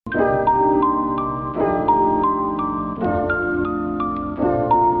今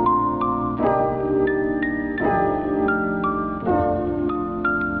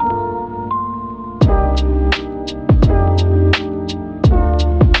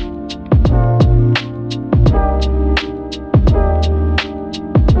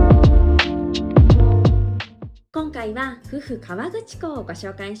回はふふ河口湖をご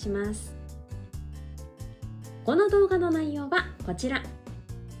紹介します。この動画の内容はこちら。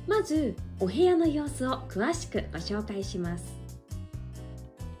まずお部屋の様子を詳しくご紹介します。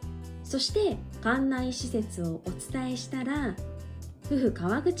そして館内施設をお伝えしたら、ふふ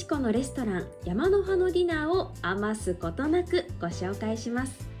河口湖のレストラン山の葉のディナーを余すことなくご紹介しま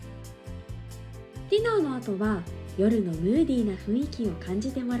す。ディナーの後は夜のムーディーな雰囲気を感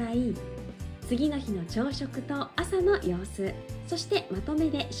じてもらい、次の日の朝食と朝の様子、そしてまと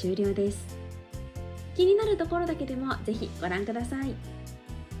めで終了です。気になるところだけでもぜひご覧ください。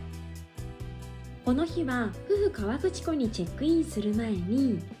この日はふふ河口湖にチェックインする前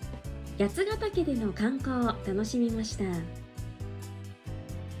に八ヶ岳での観光を楽しみました。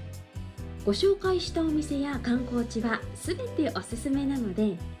ご紹介したお店や観光地は全ておすすめなの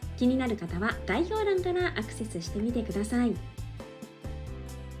で、気になる方は概要欄からアクセスしてみてください。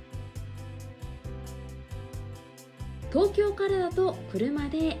東京からだと車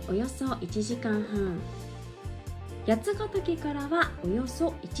でおよそ1時間半、八ヶ岳からはおよそ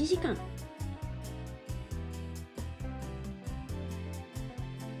1時間。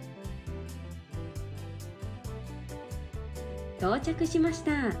到着しまし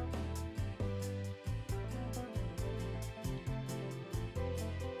た。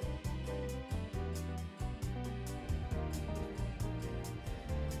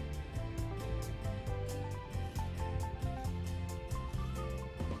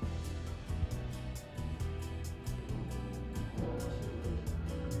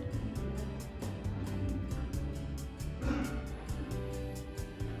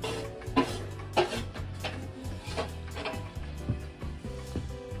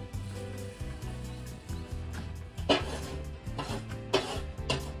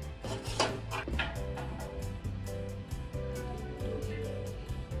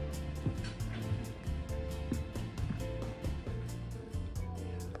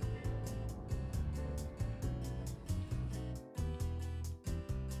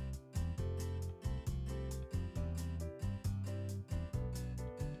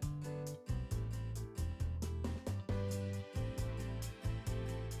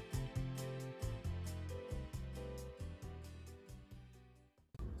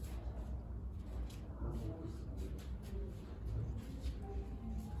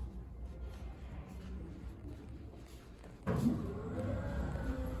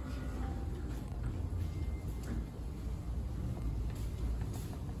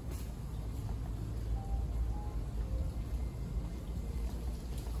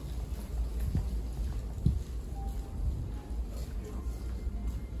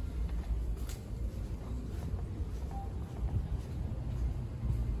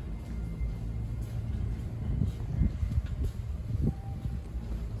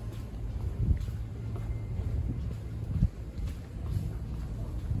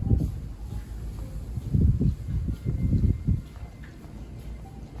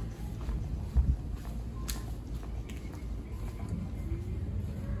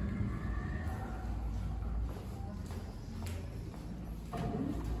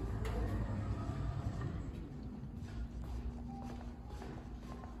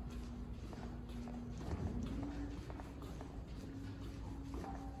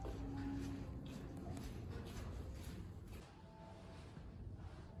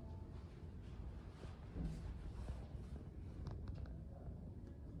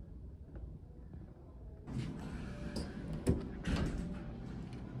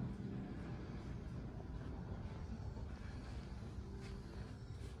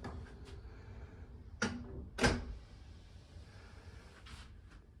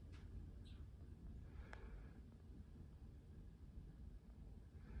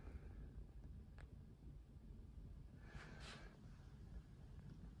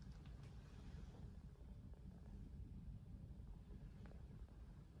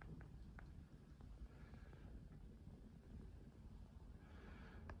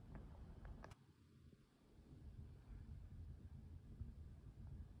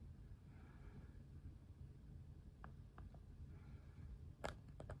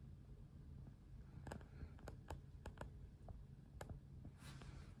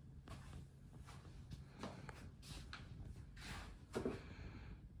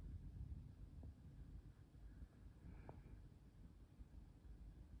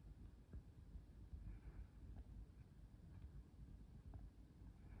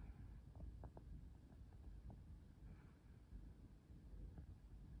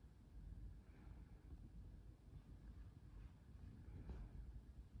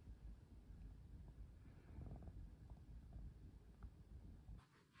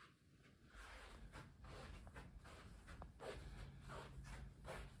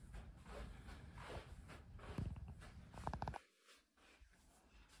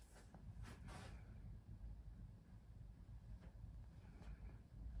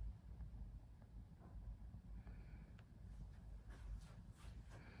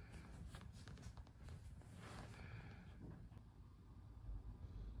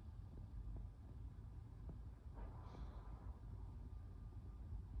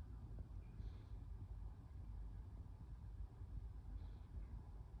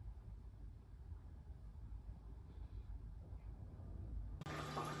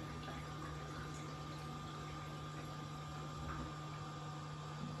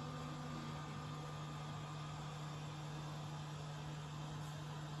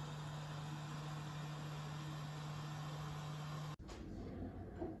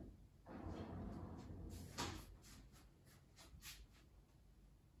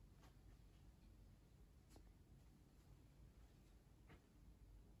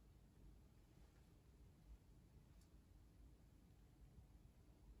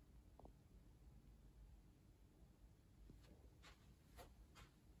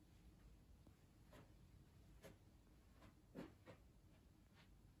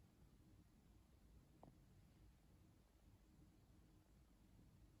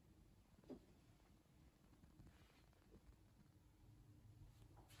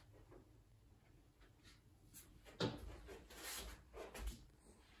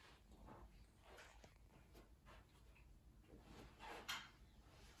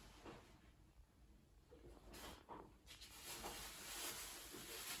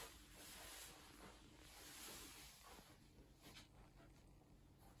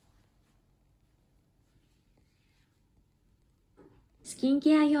スキン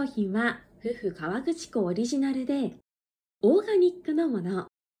ケア用品は夫婦河口湖オリジナルでオーガニックのもの。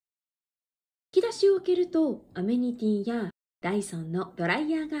引き出しを開けるとアメニティやダイソンのドライ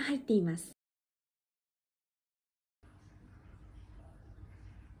ヤーが入っています。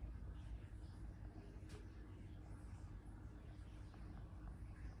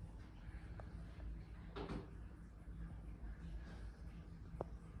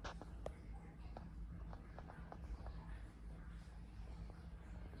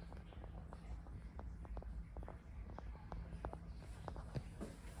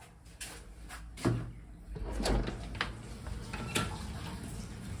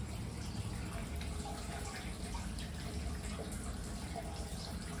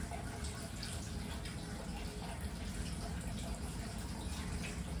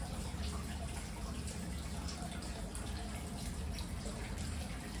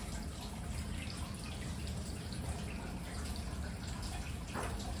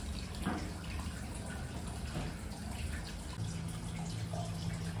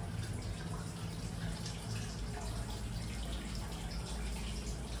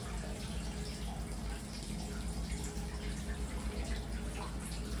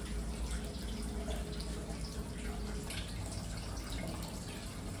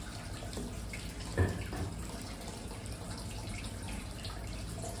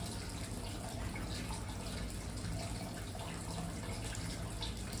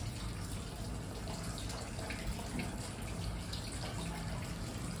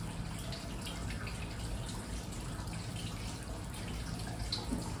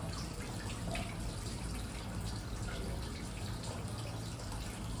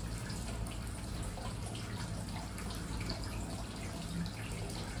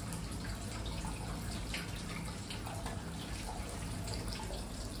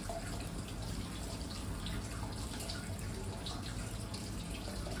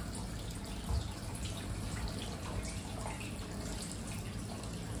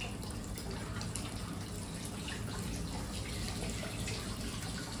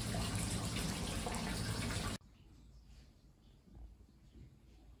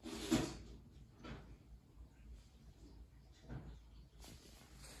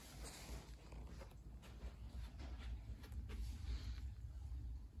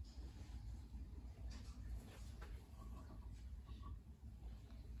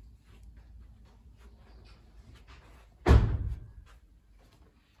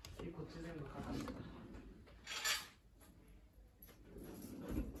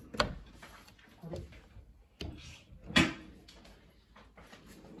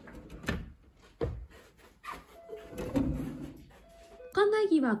館内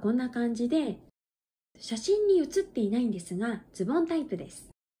着はこんな感じで、写真に写っていないんですが、ズボンタイプです。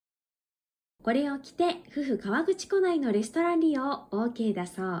これを着て、夫婦河口湖内のレストラン利用 OK だ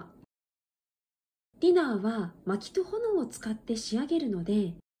そう。ディナーは薪と炎を使って仕上げるの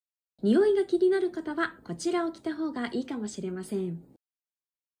で、匂いが気になる方はこちらを着た方がいいかもしれません。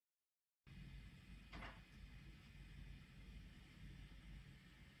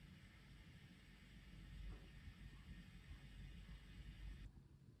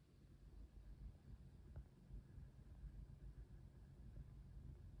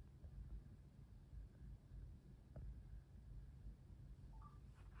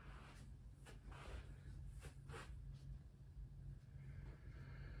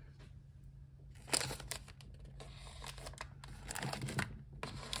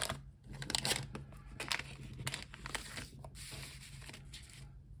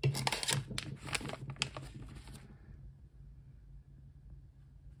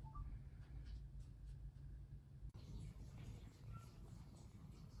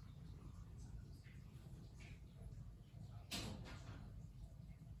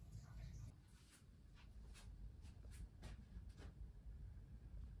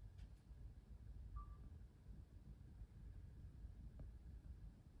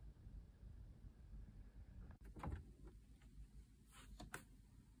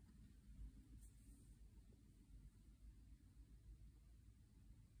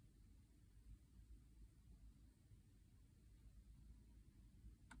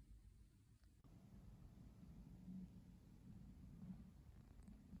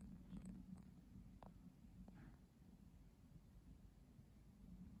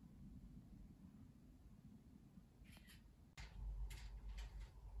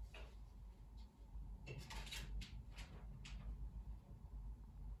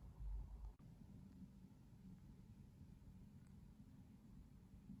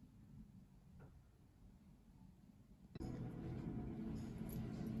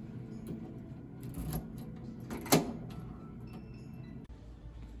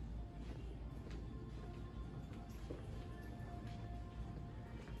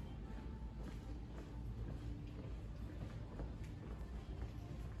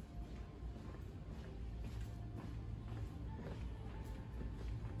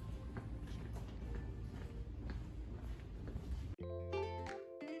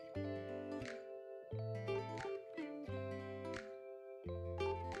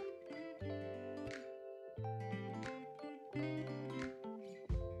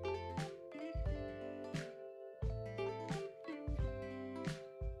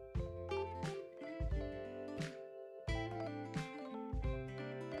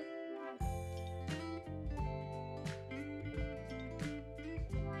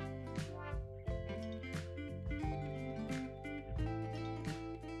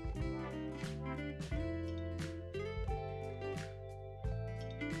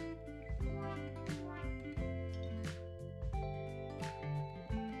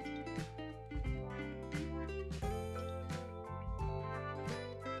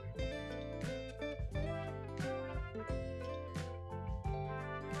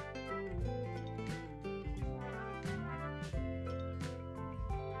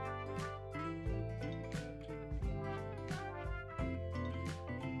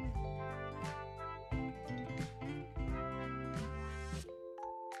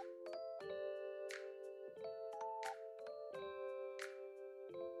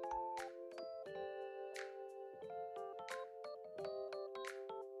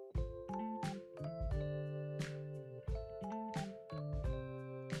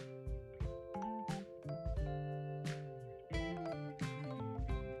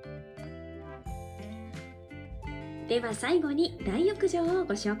では最後に大浴場を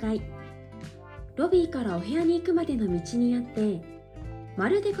ご紹介。ロビーからお部屋に行くまでの道にあって、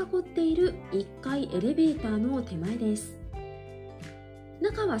丸で囲っている1階エレベーターの手前です。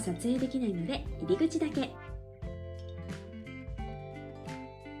中は撮影できないので入り口だけ。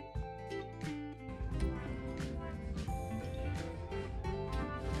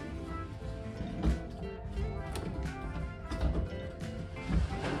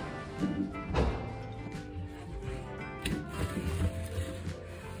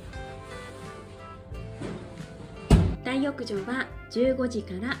大浴場は15時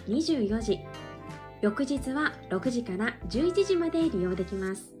から24時、翌日は6時から11時まで利用でき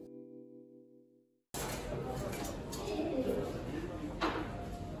ます。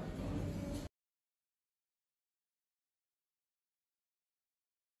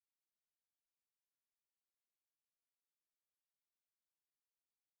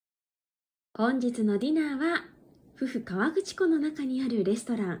本日のディナーは富士河口湖の中にあるレス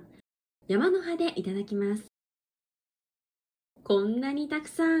トラン山の葉でいただきます。こんなにたく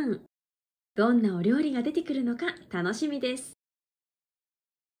さん、どんなお料理が出てくるのか楽しみです。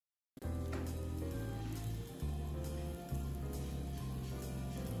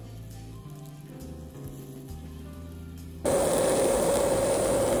お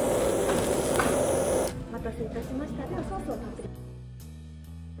待たせいたしました。ではソースをたっぷり。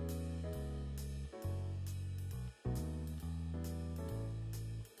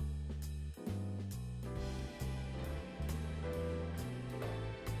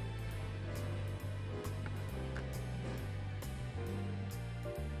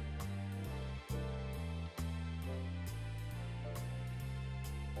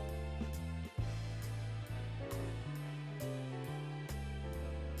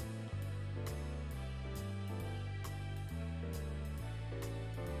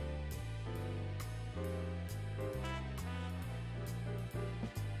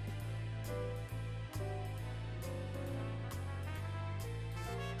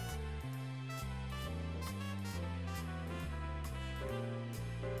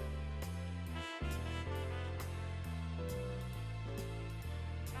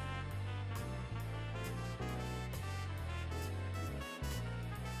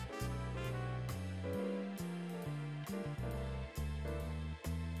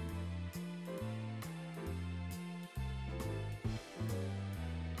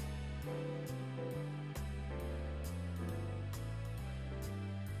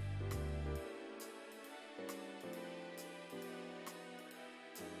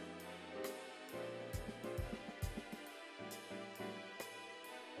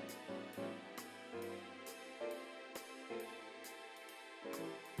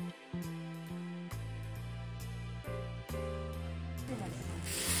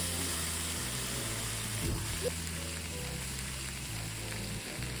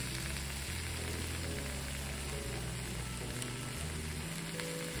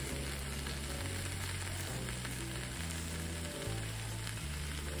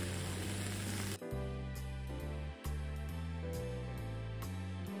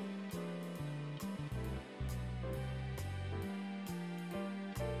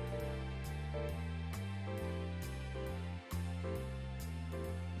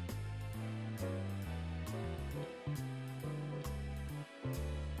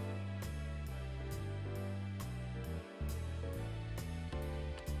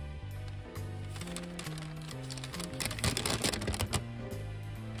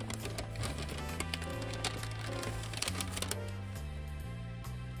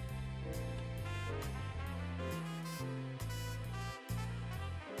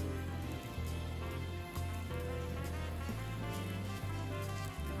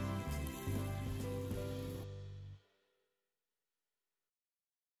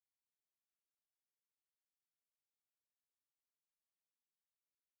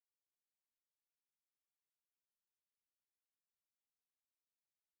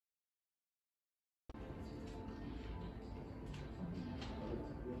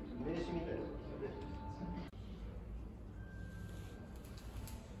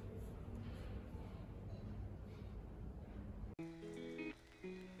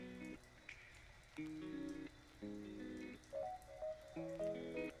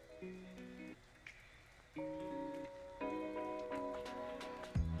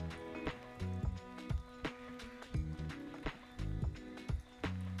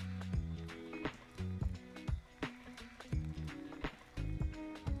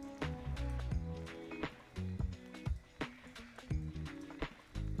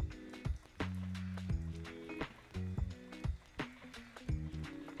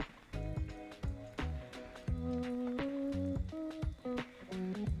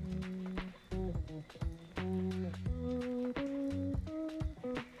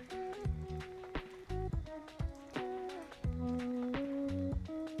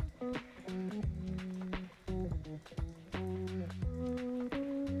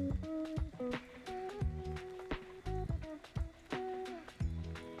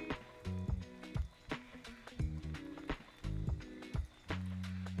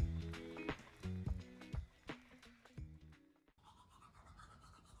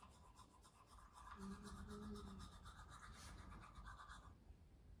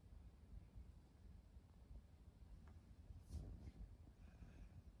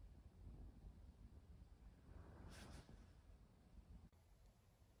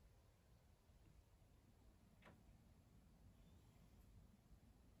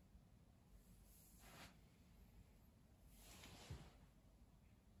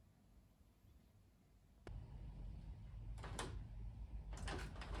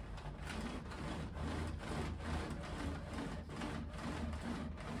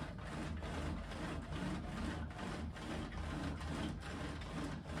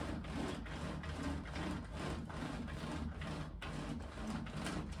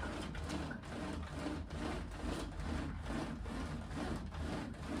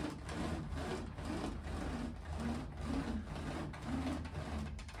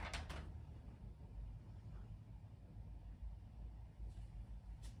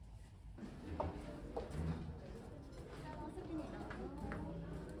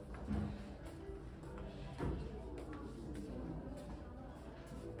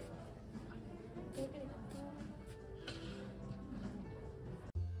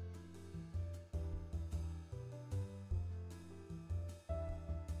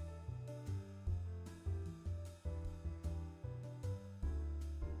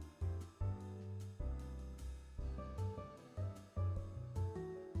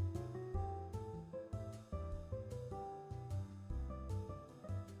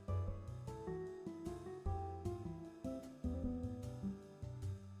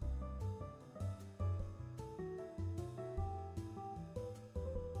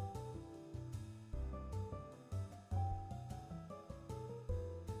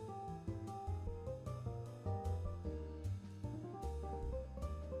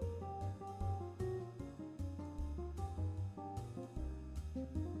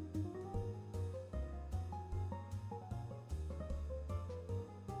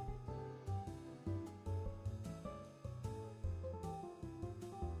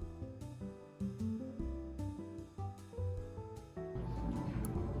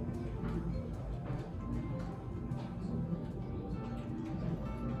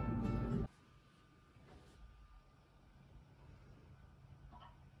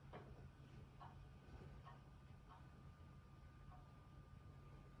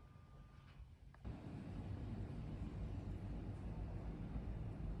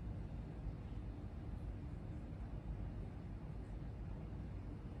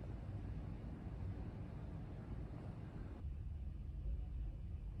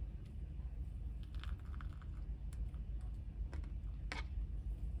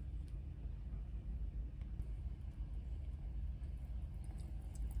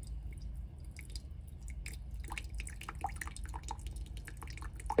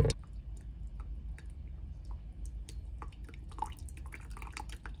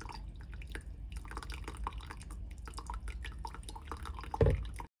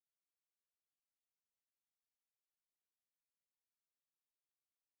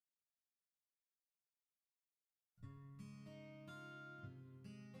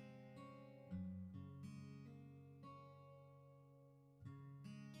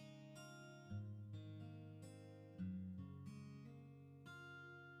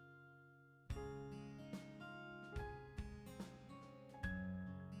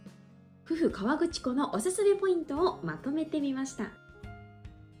ふふ河口湖のおすすめポイントをまとめてみました。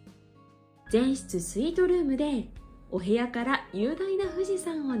全室スイートルームでお部屋から雄大な富士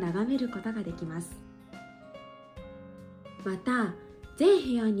山を眺めることができます。また全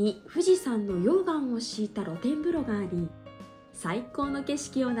部屋に富士山の溶岩を敷いた露天風呂があり、最高の景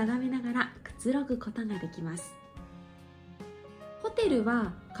色を眺めながらくつろぐことができます。ホテル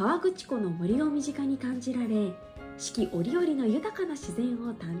は河口湖の森を身近に感じられ、四季折々の豊かな自然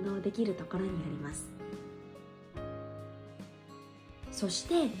を堪能できるところにあります。そし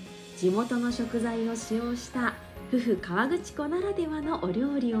て地元の食材を使用したふふ河口湖ならではのお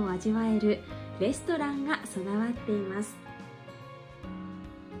料理を味わえるレストランが備わっています。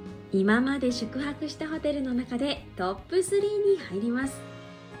今まで宿泊したホテルの中でトップ3に入ります。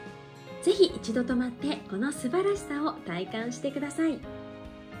ぜひ一度泊まってこの素晴らしさを体感してください。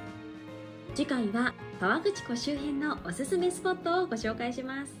次回は河口湖周辺のおすすめスポットをご紹介し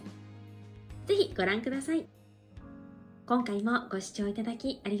ます。ぜひご覧ください。今回もご視聴いただ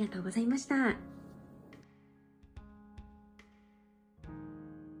きありがとうございました。